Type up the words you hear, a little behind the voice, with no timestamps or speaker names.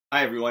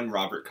Hi everyone,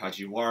 Robert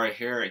Kajiwara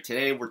here.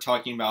 Today we're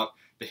talking about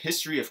the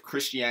history of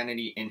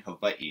Christianity in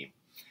Hawaii.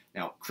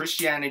 Now,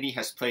 Christianity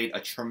has played a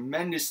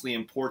tremendously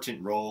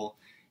important role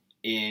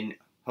in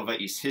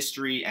Hawaii's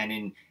history and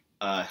in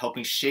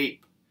helping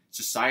shape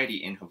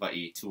society in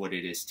Hawaii to what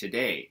it is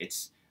today.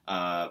 It's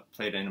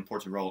played an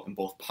important role in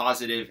both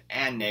positive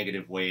and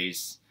negative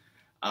ways.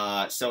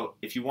 So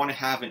if you want to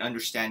have an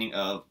understanding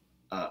of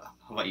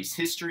Hawaii's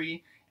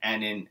history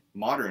and in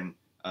modern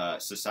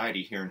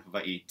society here in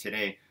Hawaii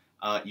today,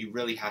 you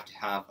really have to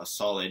have a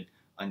solid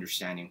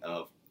understanding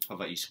of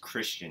Hawaii's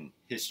Christian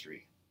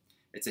history.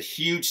 It's a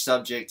huge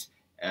subject.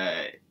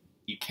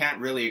 You can't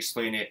really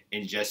explain it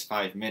in just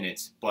 5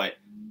 minutes, but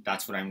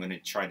that's what I'm going to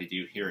try to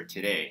do here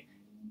today.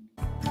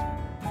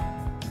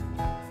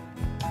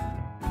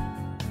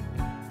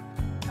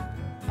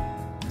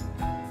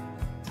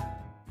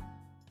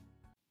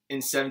 In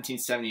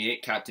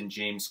 1778, Captain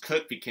James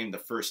Cook became the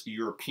first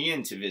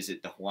European to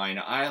visit the Hawaiian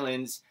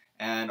Islands,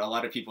 and a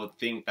lot of people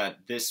think that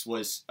this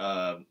was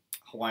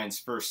Hawaiians'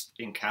 first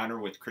encounter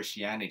with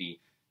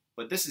Christianity,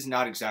 but this is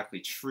not exactly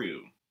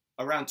true.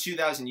 Around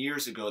 2,000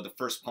 years ago, the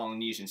first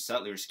Polynesian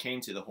settlers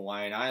came to the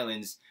Hawaiian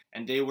Islands,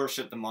 and they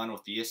worshipped the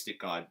monotheistic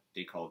god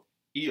they called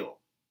Io.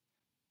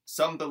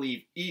 Some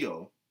believe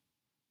Io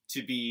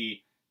to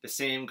be the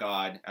same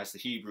god as the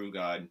Hebrew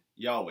god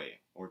Yahweh,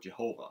 or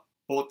Jehovah.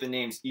 Both the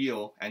names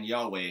Io and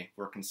Yahweh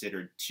were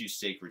considered too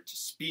sacred to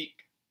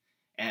speak,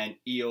 and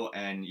Io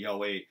and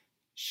Yahweh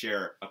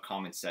share a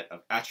common set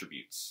of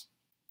attributes.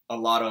 A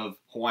lot of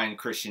Hawaiian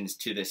Christians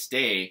to this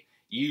day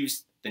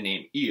use the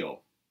name Io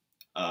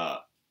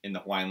in the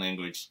Hawaiian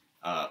language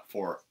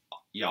for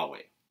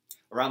Yahweh.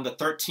 Around the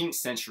 13th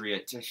century, a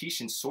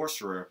Tahitian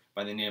sorcerer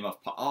by the name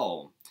of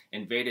Pa'ao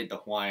invaded the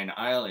Hawaiian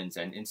Islands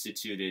and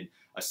instituted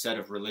a set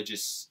of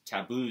religious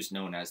taboos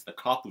known as the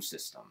kapu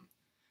system.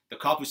 The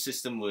kapu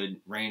system would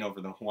reign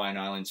over the Hawaiian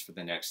Islands for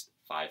the next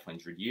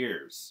 500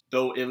 years.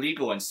 Though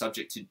illegal and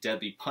subject to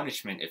deadly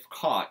punishment if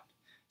caught,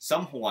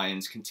 some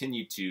Hawaiians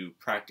continued to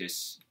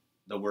practice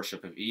the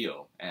worship of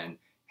Io and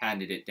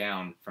handed it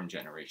down from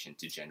generation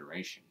to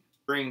generation.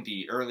 During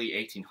the early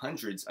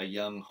 1800s, a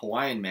young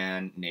Hawaiian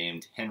man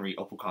named Henry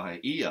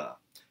Opukaha'ia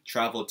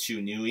traveled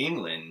to New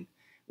England,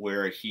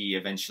 where he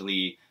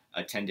eventually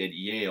attended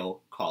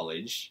Yale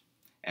College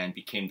and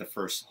became the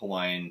first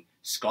Hawaiian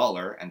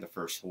scholar and the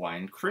first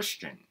Hawaiian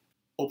Christian.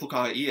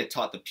 Opukaha'ia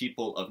taught the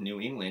people of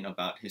New England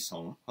about his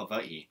home,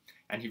 Hawaii,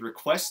 and he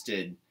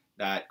requested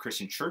that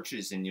Christian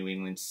churches in New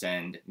England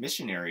send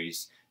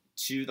missionaries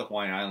to the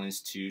Hawaiian Islands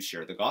to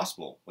share the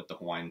gospel with the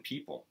Hawaiian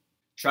people.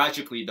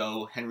 Tragically,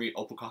 though, Henry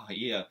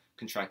Opukaha'ia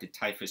contracted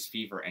typhus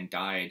fever and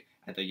died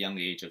at the young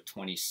age of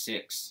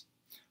 26.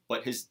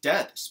 But his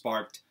death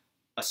sparked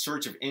a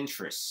surge of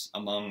interest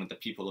among the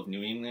people of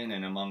New England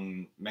and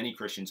among many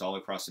Christians all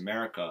across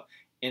America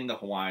in the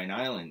Hawaiian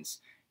Islands,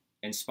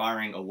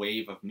 inspiring a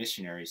wave of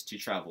missionaries to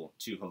travel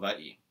to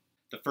Hawaii.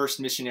 The first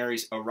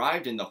missionaries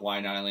arrived in the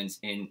Hawaiian Islands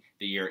in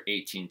the year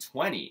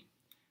 1820.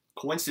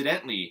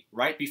 Coincidentally,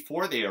 right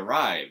before they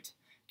arrived,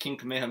 King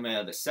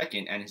Kamehameha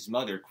II and his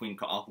mother, Queen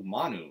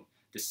Ka'ahumanu,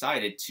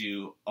 decided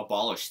to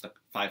abolish the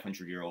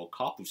 500-year-old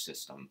kapu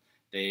system.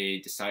 They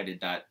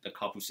decided that the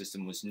kapu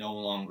system was no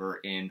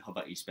longer in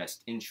Hawaii's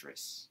best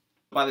interests.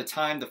 By the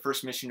time the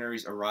first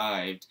missionaries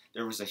arrived,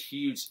 there was a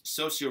huge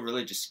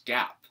socio-religious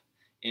gap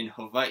in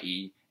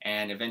Hawaii,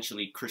 and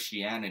eventually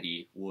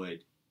Christianity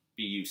would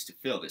be used to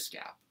fill this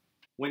gap.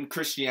 When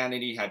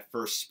Christianity had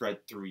first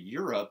spread through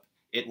Europe,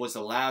 it was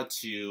allowed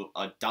to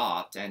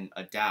adopt and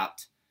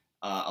adapt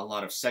a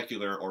lot of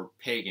secular or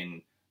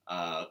pagan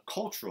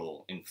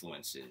cultural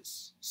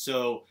influences.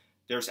 So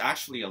there's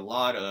actually a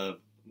lot of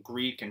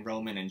Greek and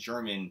Roman and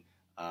German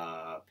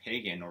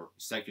pagan or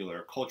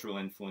secular cultural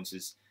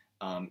influences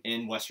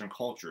in Western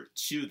culture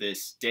to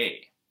this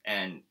day,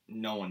 and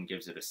no one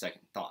gives it a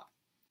second thought.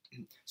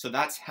 So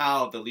that's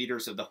how the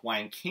leaders of the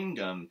Hawaiian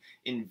Kingdom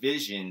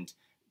envisioned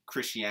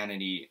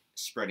Christianity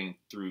spreading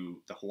through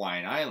the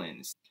Hawaiian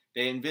Islands.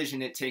 They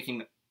envisioned it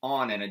taking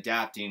on and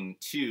adapting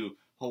to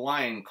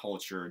Hawaiian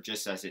culture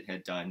just as it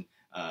had done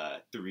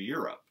through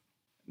Europe.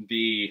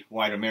 The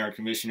white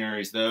American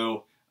missionaries,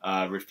 though,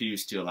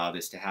 refused to allow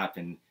this to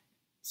happen,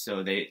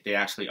 so they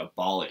actually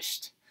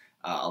abolished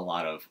a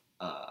lot of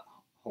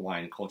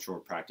Hawaiian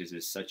cultural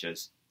practices such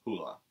as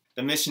hula.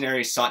 The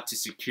missionaries sought to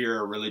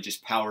secure religious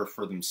power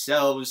for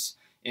themselves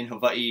in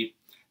Hawaii.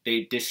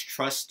 They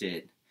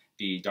distrusted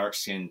the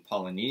dark-skinned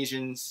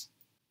Polynesians,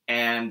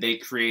 and they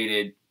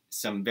created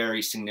some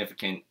very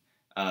significant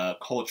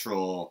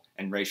cultural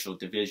and racial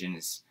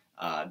divisions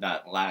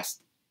that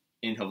last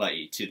in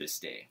Hawaii to this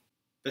day.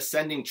 The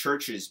sending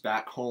churches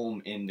back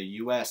home in the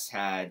U.S.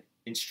 had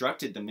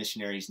instructed the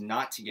missionaries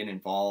not to get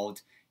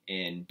involved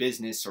in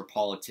business or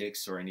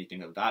politics or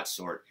anything of that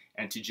sort,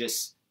 and to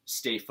just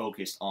stay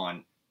focused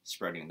on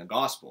spreading the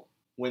gospel.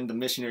 When the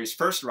missionaries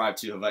first arrived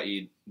to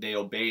Hawaii, they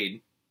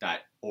obeyed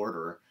that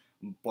order,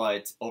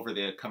 but over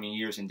the coming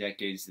years and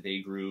decades, they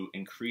grew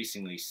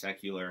increasingly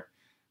secular.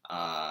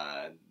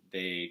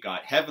 They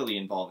got heavily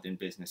involved in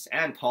business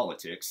and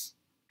politics,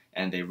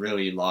 and they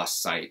really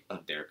lost sight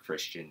of their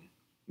Christian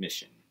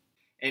mission.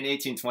 In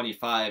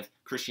 1825,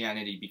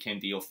 Christianity became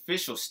the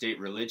official state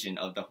religion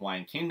of the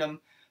Hawaiian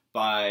Kingdom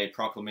by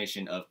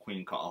proclamation of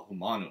Queen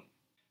Ka'ahumanu.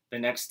 The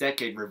next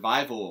decade,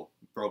 revival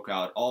broke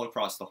out all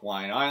across the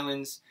Hawaiian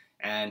Islands,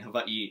 and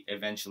Hawaii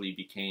eventually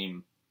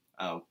became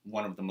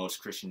one of the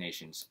most Christian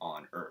nations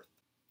on earth.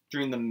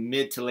 During the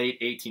mid to late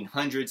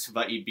 1800s,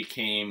 Hawaii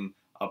became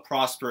a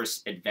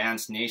prosperous,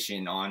 advanced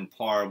nation on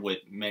par with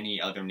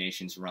many other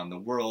nations around the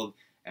world,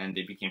 and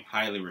they became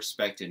highly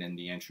respected in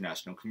the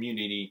international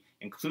community,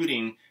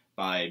 including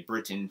by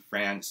Britain,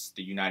 France,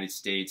 the United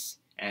States,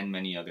 and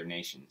many other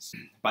nations.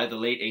 By the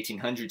late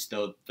 1800s,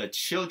 though, the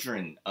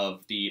children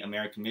of the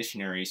American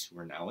missionaries, who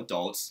were now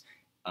adults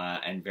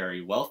and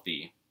very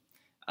wealthy,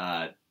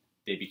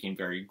 they became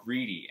very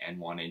greedy and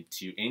wanted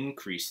to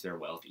increase their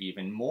wealth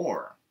even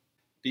more.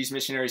 These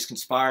missionaries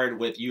conspired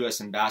with U.S.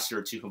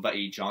 Ambassador to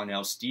Hawaii, John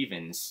L.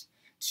 Stevens,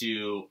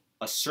 to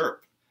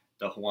usurp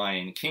the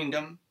Hawaiian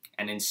Kingdom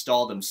and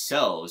install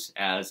themselves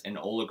as an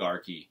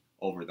oligarchy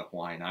over the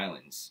Hawaiian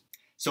Islands.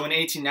 So in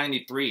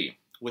 1893,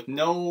 with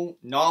no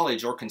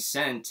knowledge or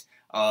consent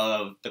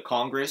of the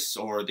Congress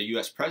or the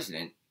U.S.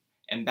 President,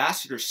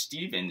 Ambassador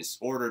Stevens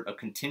ordered a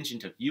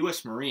contingent of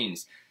U.S.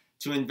 Marines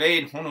to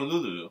invade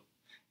Honolulu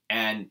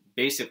and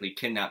basically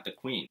kidnap the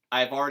Queen.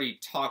 I've already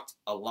talked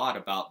a lot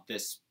about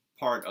this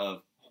part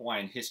of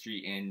Hawaiian history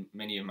in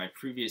many of my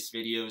previous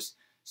videos,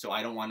 so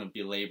I don't want to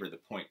belabor the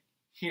point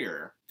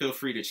here. Feel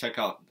free to check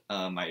out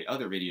my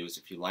other videos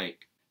if you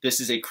like. This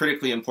is a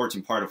critically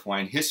important part of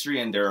Hawaiian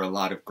history, and there are a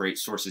lot of great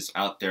sources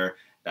out there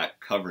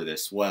that cover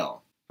this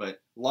well.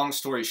 But long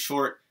story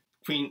short,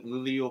 Queen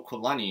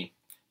Liliuokalani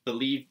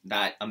believed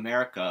that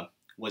America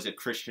was a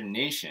Christian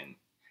nation,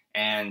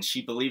 and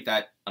she believed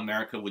that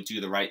America would do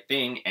the right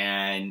thing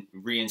and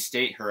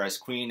reinstate her as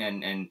queen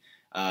and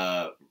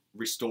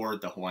restore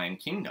the Hawaiian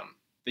Kingdom.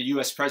 The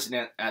U.S.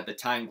 President at the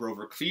time,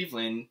 Grover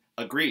Cleveland,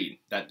 agreed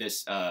that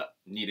this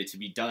needed to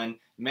be done.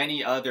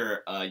 Many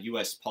other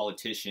U.S.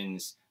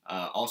 politicians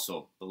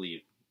also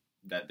believed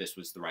that this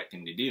was the right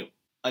thing to do.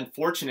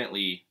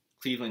 Unfortunately,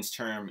 Cleveland's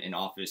term in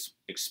office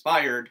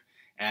expired,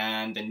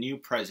 and the new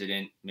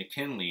president,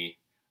 McKinley,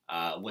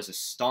 was a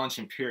staunch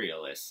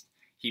imperialist.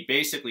 He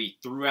basically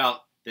threw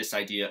out this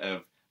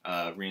idea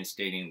of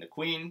reinstating the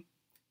Queen,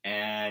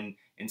 and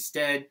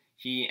instead,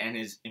 he and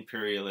his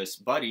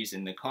imperialist buddies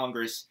in the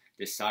Congress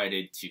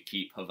decided to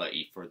keep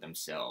Hawaii for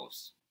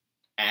themselves.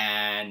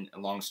 And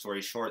long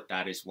story short,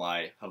 that is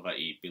why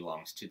Hawaii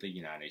belongs to the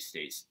United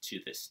States to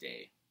this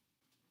day.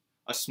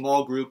 A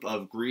small group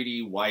of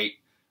greedy white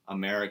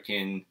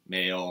American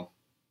male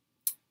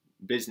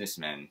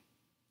businessmen,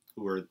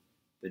 who were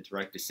the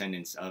direct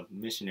descendants of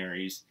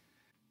missionaries,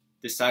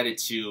 decided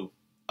to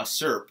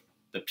usurp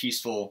the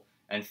peaceful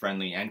and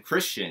friendly and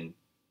Christian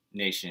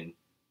nation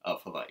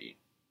of Hawaii,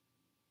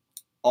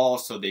 all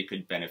so they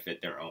could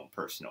benefit their own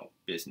personal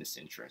business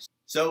interests.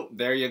 So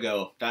there you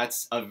go.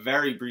 That's a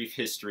very brief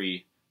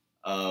history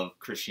of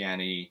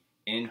Christianity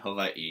in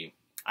Hawaii.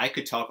 I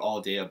could talk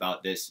all day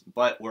about this,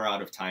 but we're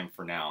out of time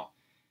for now.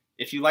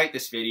 If you like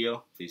this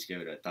video, please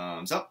give it a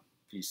thumbs up.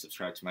 Please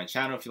subscribe to my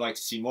channel if you'd like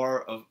to see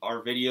more of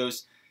our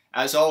videos.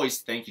 As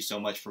always, thank you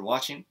so much for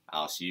watching.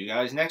 I'll see you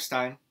guys next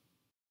time.